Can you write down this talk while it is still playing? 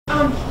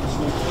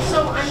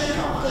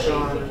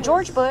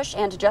George Bush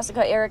and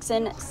Jessica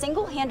Erickson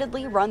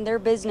single-handedly run their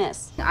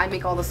business. I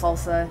make all the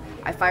salsa.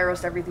 I fire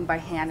roast everything by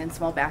hand in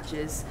small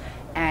batches,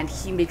 and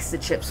he makes the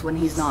chips when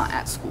he's not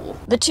at school.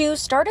 The two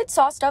started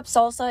Sauced Up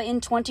Salsa in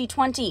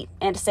 2020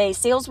 and say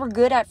sales were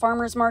good at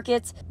farmers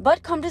markets,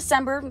 but come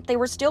December, they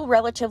were still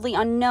relatively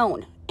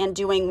unknown and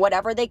doing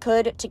whatever they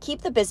could to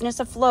keep the business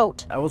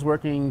afloat. I was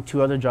working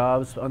 2 other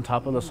jobs on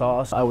top of the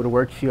sauce. I would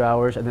work a few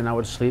hours and then I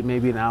would sleep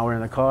maybe an hour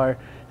in the car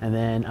and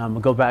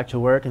then go back to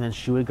work, and then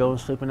she would go and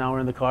sleep an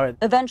hour in the car.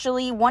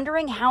 Eventually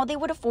wondering how they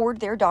would afford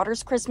their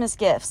daughter's Christmas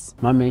gifts.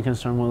 My main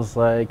concern was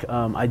like,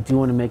 I do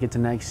want to make it to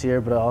next year,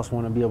 but I also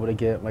want to be able to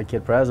get my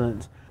kid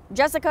presents.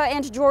 Jessica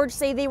and George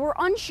say they were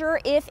unsure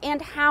if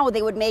and how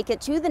they would make it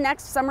to the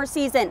next summer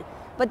season,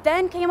 but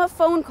then came a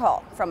phone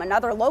call from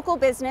another local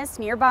business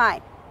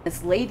nearby.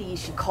 This lady,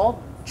 she called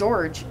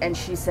George and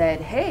she said,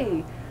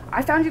 "Hey,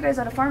 I found you guys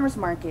at a farmer's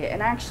market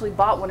and I actually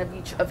bought one of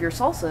each of your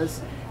salsas,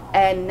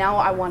 and now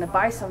I want to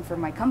buy some for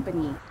my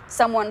company."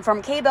 Someone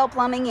from K-Bell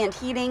Plumbing and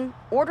Heating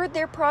ordered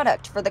their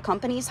product for the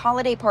company's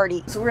holiday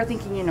party. So we were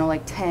thinking,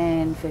 like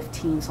 10,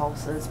 15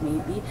 salsas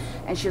maybe.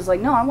 And she was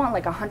like, "No, I want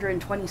like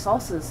 120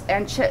 salsas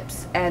and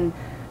chips." And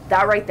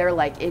that right there,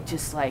 it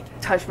just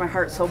touched my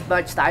heart so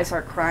much that I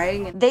started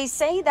crying. They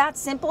say that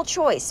simple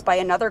choice by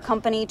another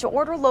company to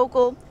order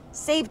local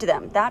saved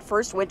them that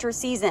first winter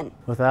season.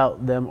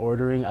 Without them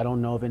ordering, I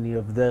don't know if any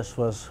of this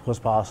was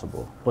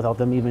possible. Without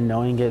them even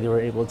knowing it, they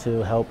were able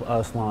to help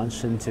us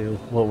launch into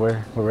what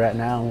we're at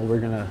now and what we're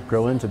gonna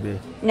grow into be.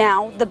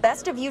 Now, the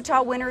Best of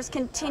Utah winners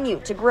continue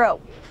to grow.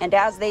 And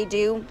as they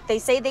do, they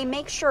say they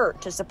make sure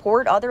to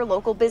support other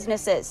local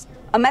businesses.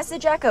 A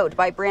message echoed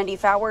by Brandy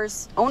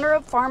Fowers, owner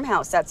of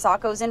Farmhouse at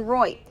Sacco's in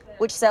Roy,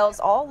 which sells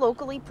all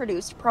locally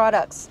produced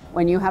products.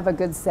 When you have a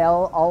good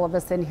sale, all of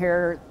us in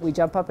here, we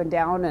jump up and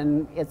down,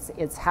 and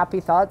it's happy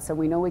thoughts, and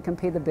we know we can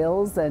pay the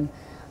bills, and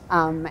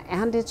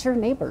it's your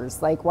neighbors.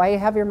 Why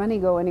have your money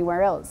go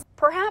anywhere else?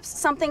 Perhaps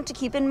something to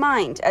keep in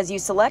mind as you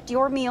select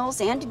your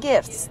meals and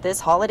gifts this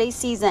holiday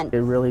season. It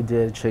really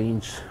did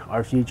change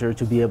our future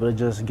to be able to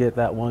just get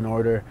that one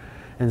order.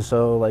 And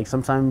so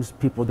sometimes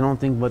people don't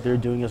think what they're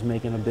doing is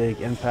making a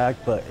big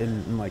impact, but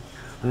on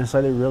the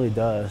side it really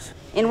does.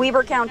 In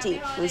Weber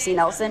County, Lucy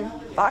Nelson,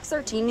 Fox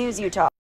 13 News, Utah.